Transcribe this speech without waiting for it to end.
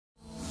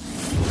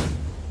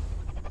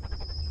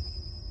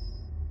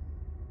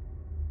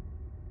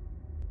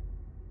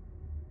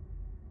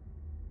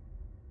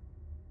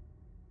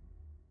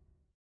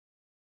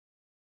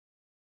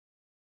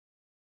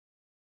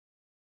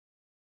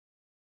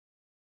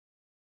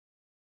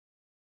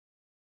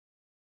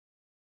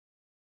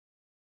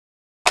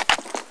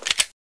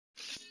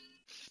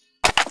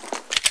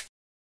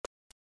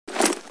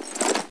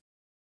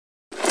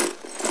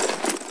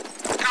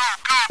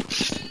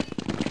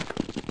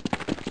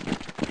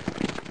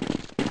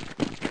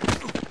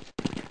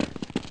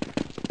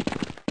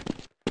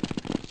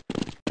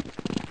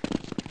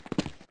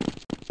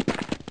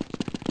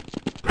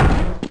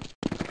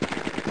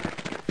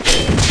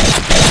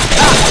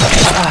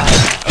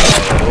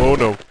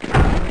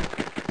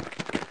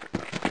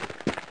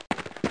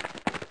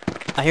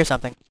I hear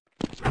something.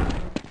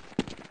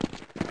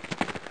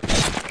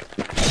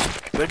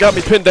 They got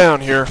me pinned down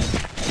here.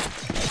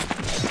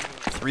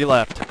 3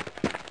 left.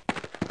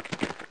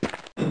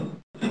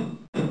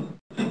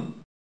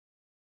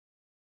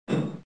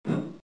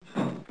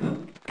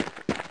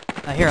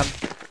 I hear him.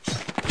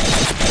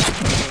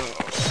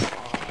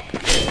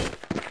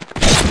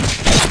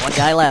 1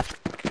 guy left.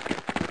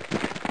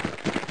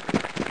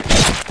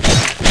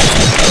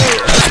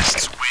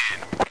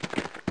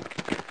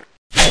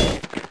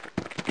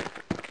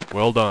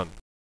 Well done.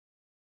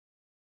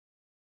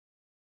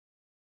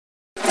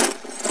 Okay,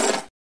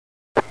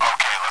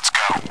 let's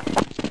go.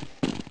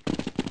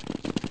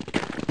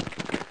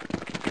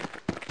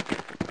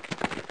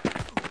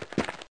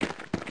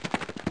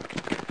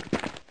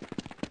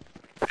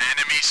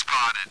 Enemy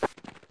spotted.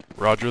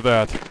 Roger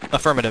that.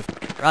 Affirmative.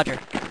 Roger.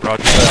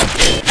 Roger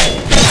that.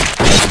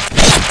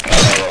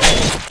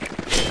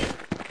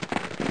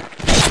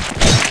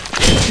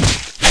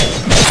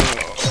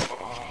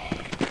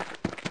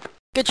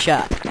 Good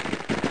shot.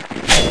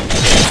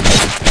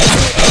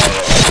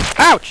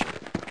 Ouch!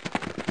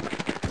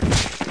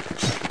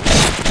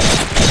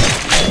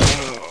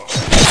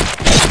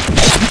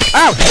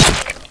 Ouch!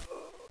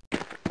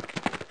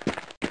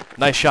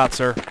 Nice shot,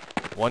 sir.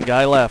 1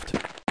 guy left.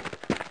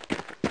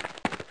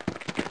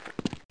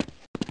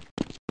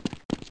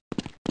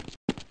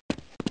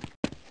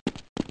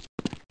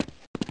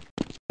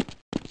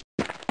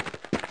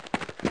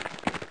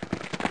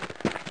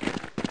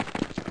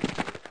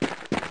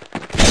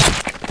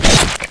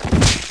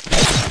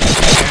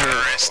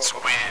 Terrorists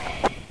win.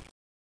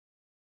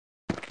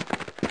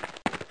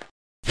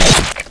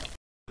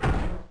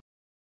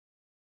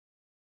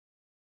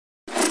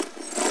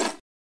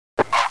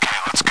 Okay,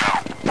 let's go.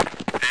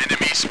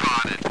 Enemy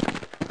spotted.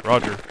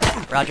 Roger.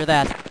 Roger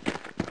that.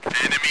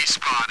 Enemy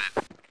spotted.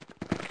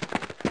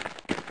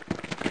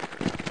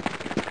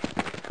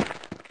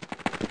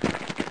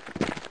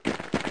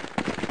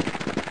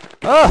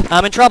 Oh,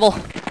 I'm in trouble.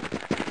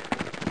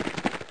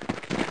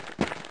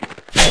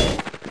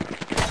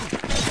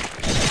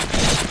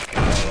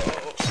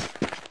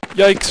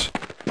 Yikes.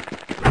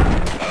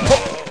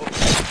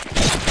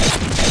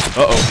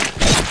 Uh-oh.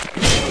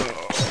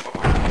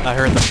 I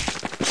heard them.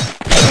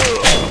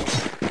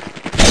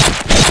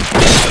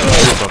 I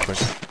hear something.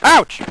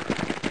 Ouch!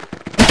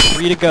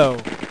 3 to go.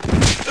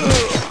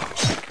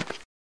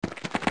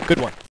 Good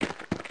one.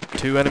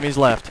 2 enemies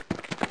left.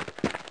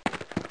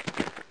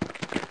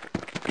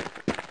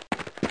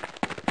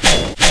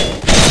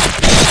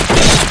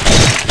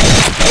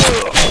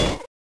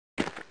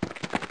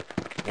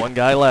 One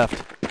guy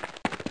left.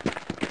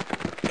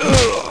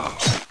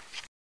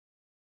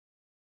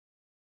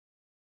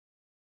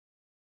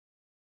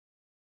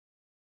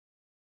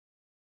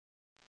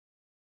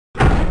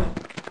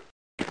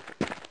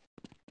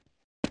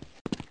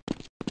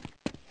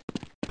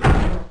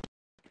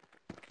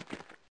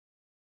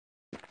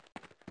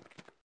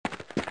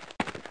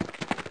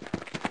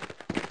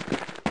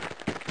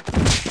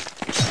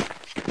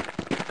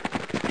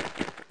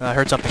 I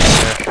heard something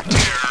over there.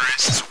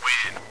 Terrorists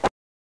win.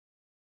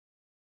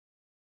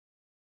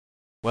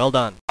 Well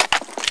done.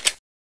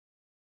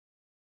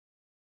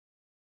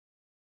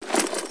 Go,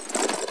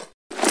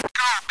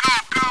 go,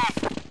 go.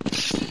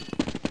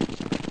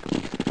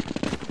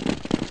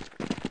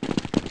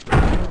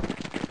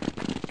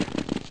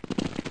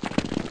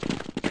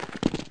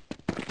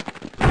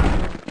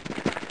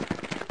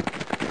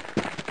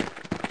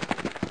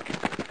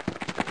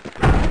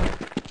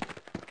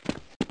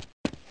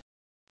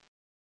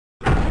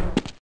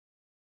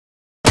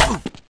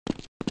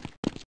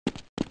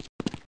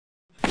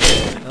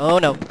 Oh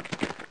no.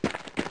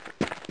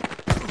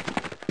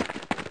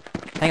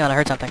 Hang on, I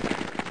heard something.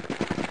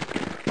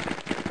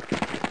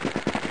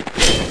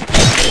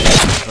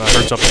 I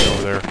heard something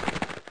over there.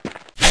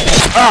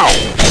 Ow!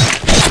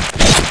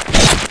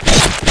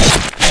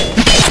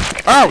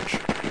 Ouch!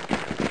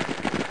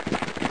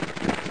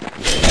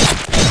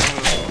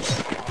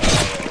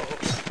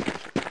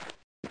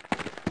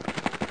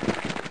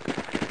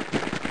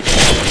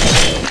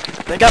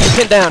 They got me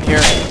pinned down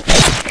here.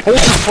 Hold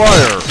your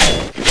fire!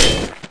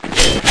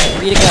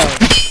 3 to go.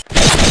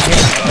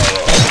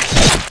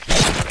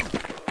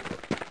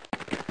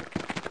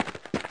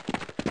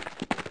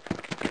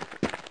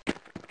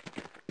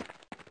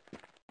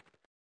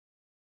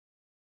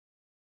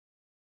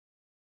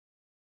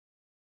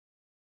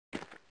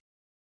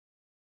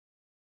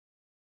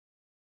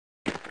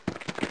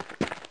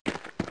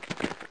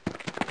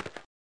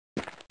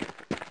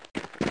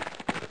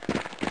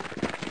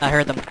 I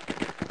heard them.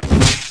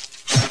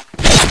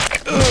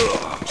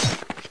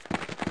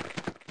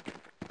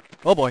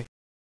 Oh boy.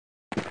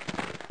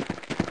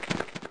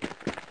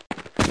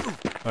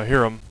 I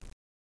hear him.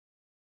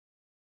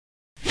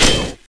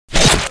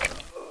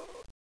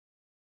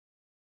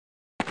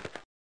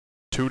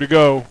 Two to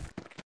go.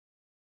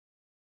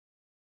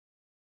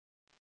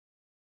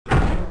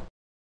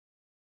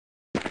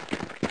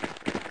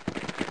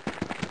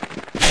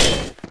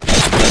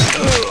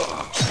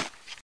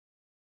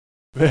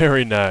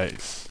 Very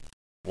nice.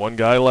 One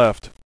guy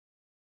left.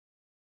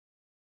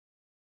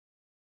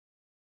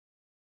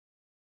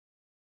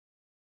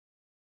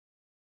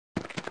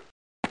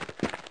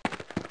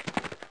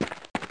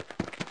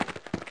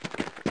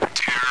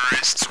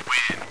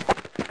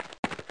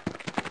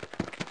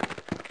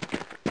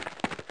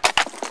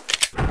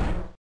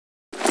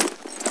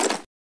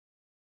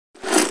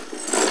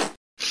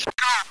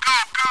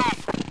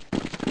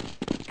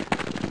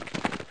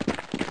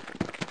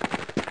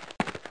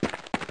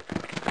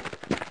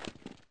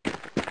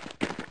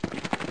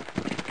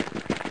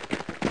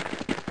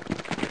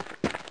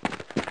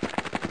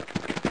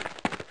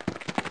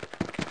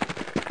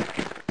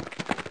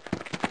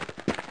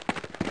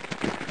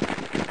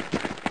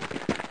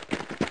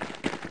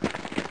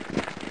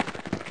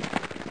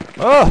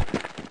 Oh!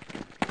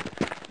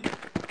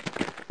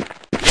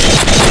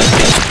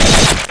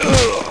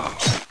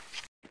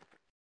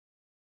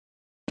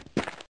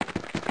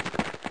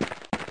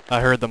 I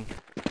heard them.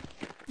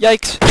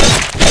 Yikes!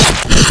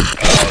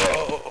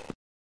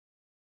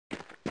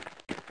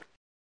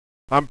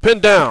 I'm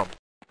pinned down.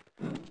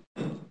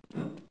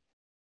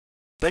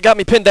 They got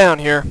me pinned down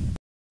here.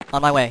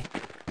 On my way.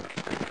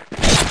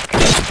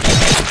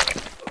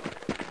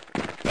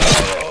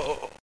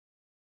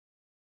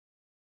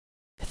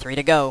 Three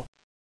to go.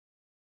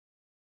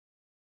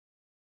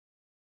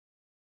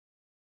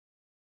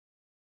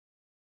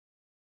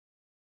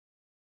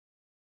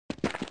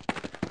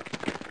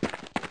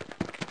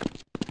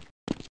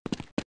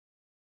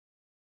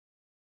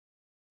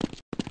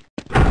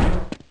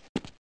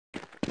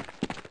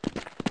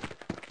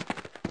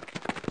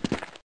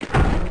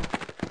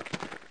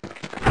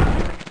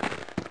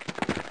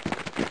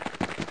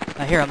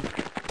 I hear him.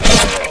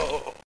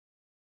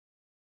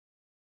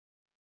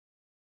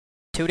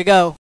 Two to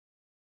go.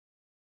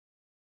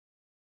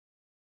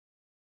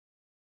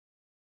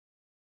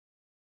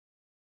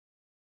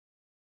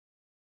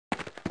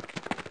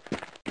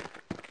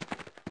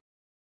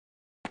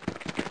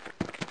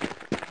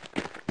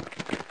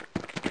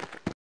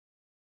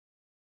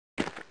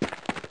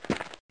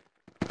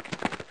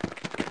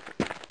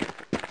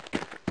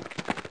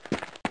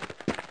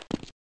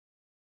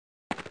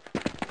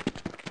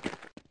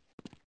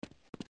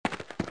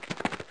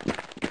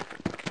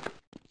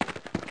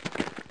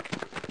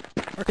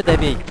 Where could they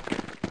be?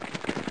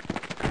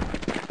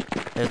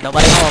 There's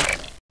nobody home.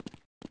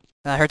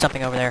 I heard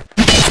something over there.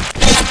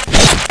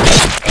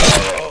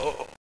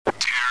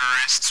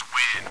 Terrorists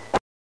win.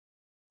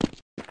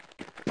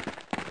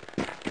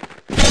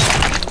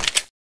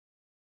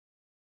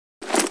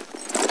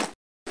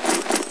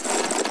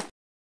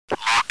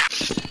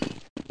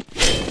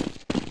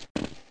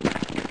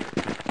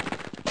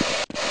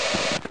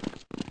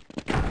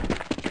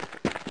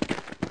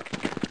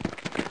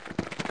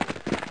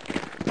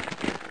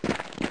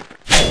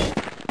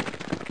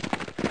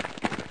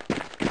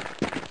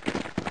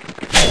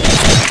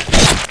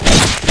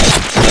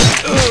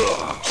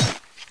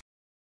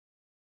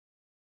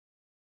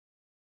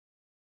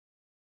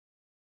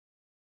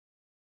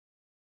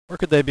 Where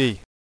could they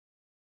be?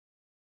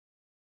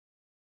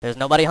 There's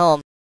nobody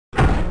home.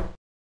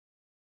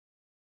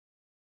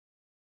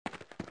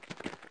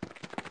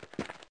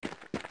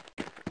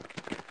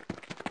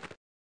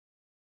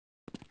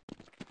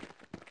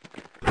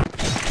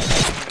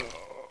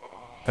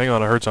 Hang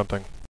on, I heard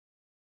something.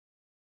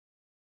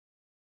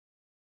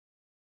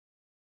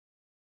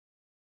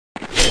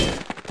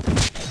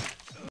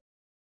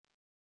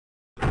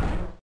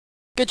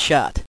 Good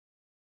shot.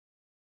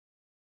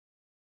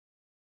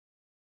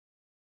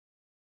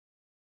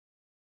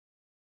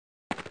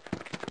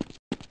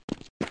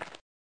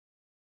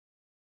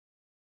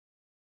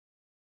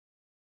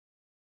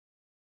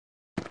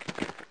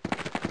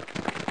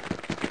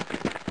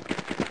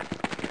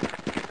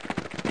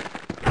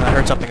 I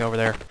heard something over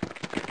there.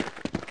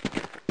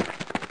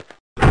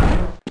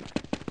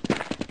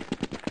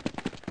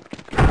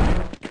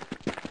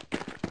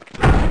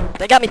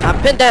 They got me.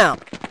 I'm pinned down.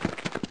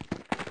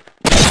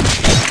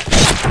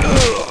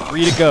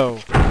 Three to go.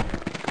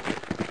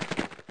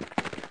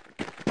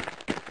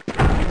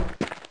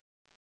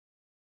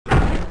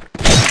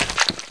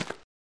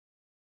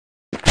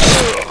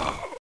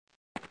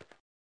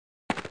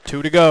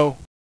 Two to go.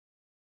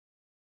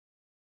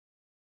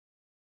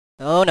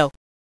 Oh no.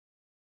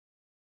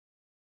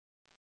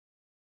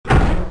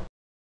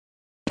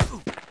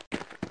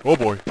 Oh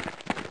boy.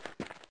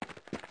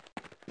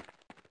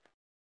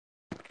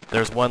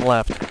 There's one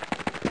left.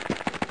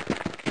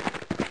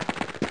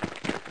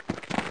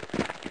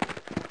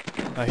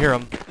 I hear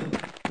him.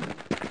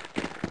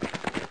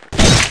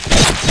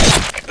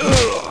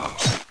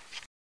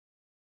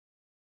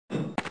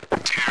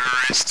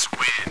 Terrorists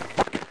win.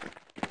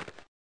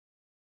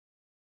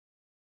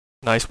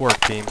 Nice work,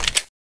 team.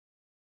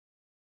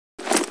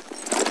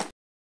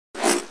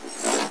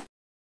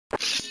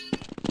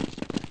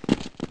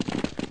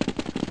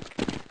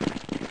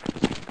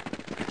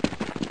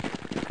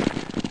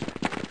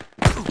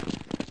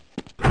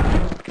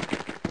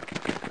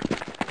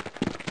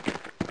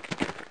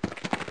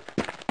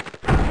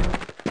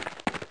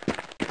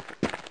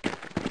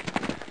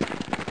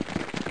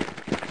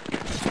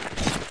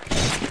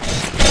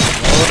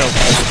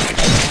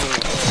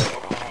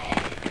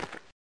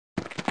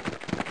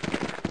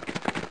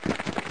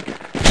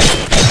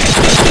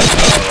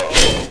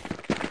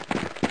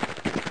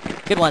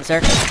 Good one, sir.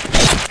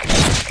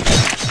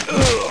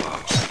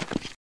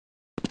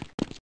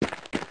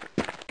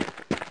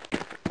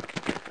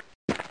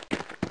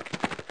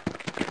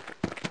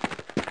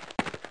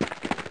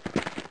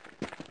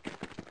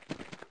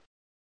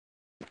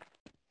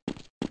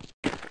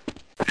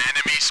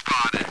 Enemy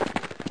spotted.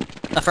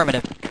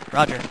 Affirmative.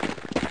 Roger.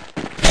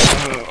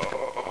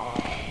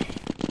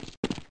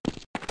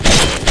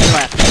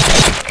 Left.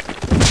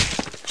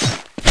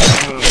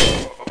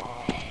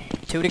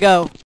 Two to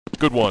go.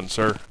 Good one,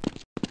 sir.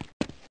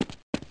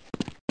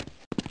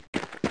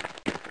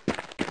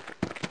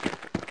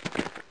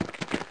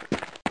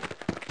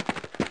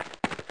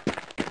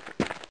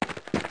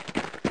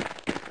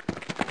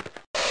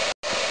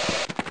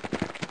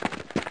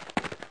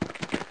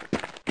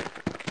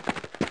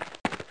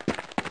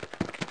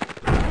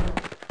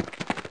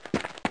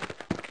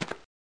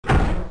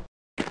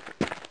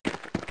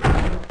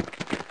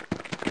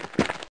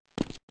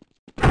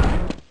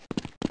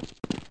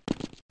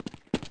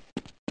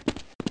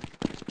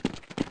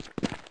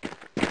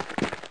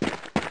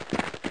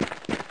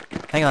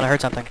 Hang on, I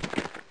heard something.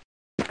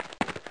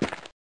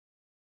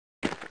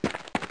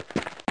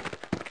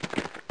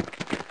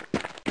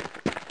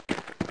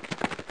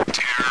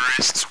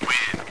 Terrorists win.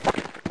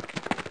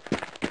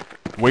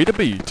 Way to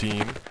be,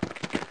 team.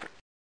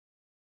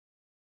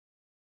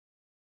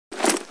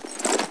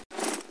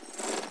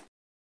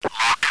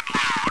 Lock and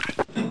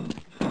load.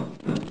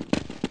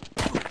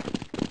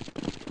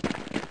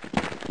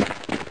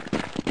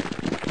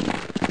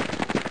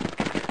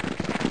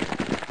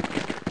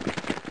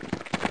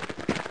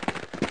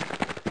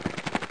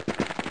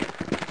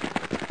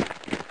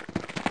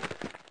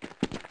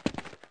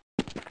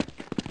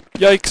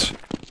 Yikes.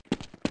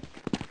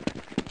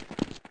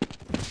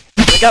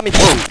 They got me.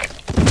 Whoa.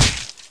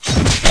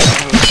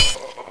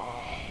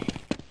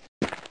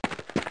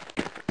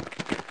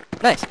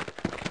 Nice.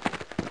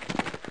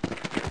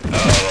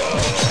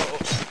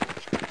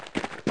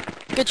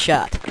 Good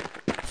shot.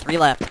 3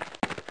 left.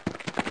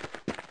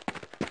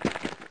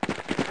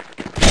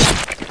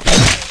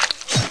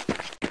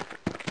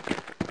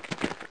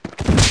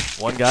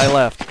 One guy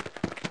left.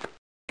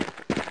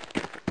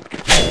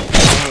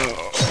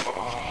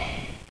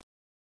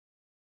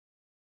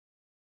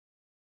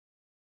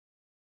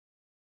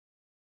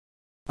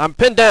 I'm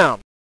pinned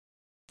down.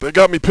 They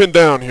got me pinned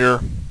down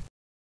here.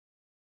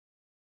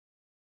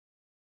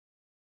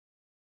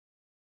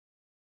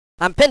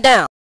 I'm pinned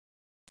down.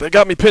 They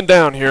got me pinned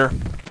down here.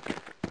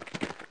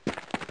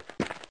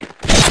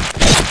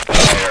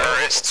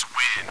 Terrorists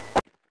win.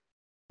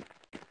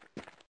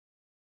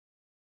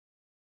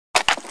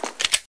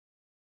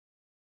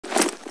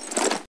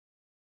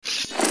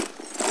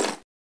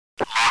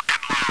 Lock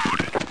and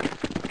load.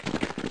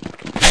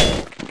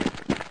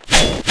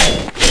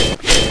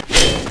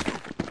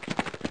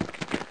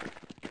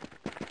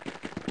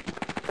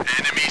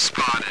 Enemy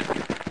spotted.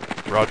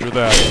 Roger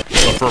that.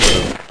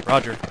 Affirmative.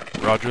 Roger.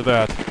 Roger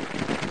that.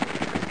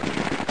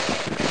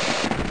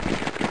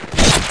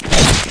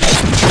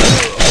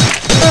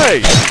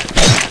 Hey!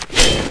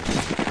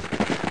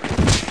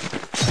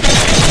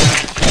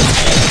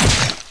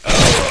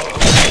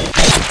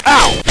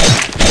 Ow!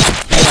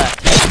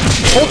 Left.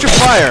 Hold your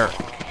fire.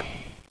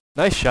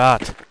 Nice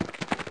shot.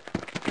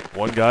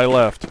 One guy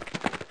left.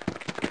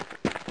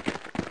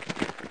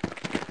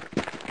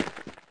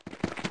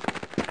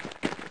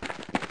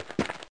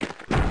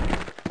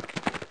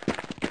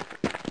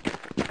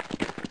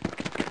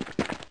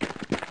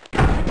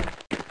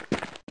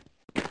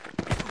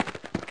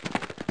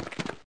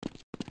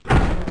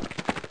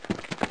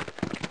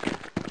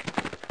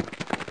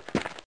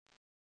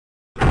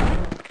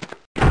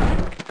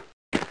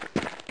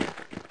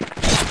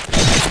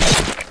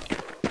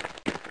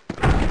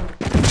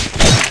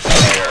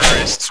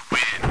 Terrorists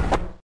win.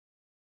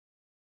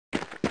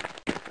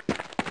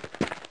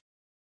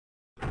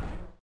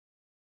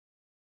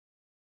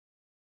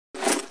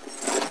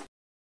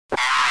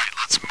 Alright,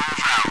 let's move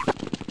out.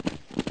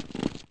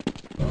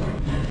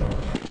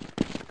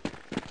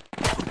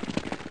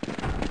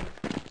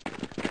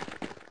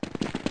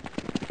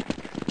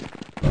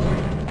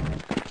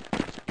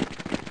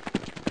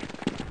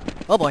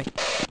 Oh boy.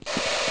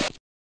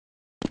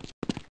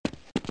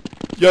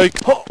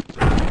 Yikes. Oh,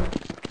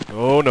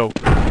 oh no.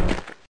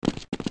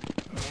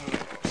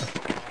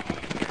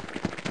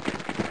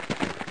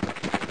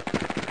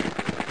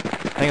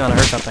 Hang on, I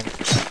heard something.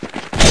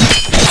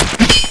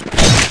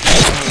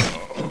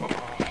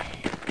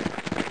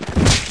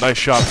 Nice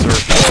shot, sir.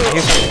 I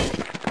hear something.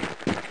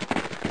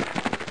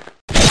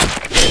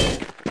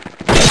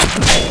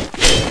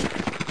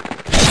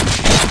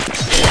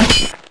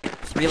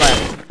 Three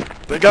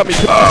left. They got me.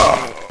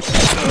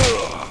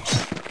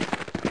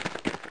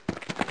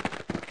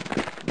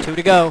 2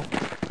 to go.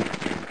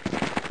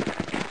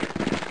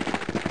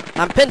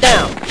 I'm pinned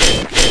down.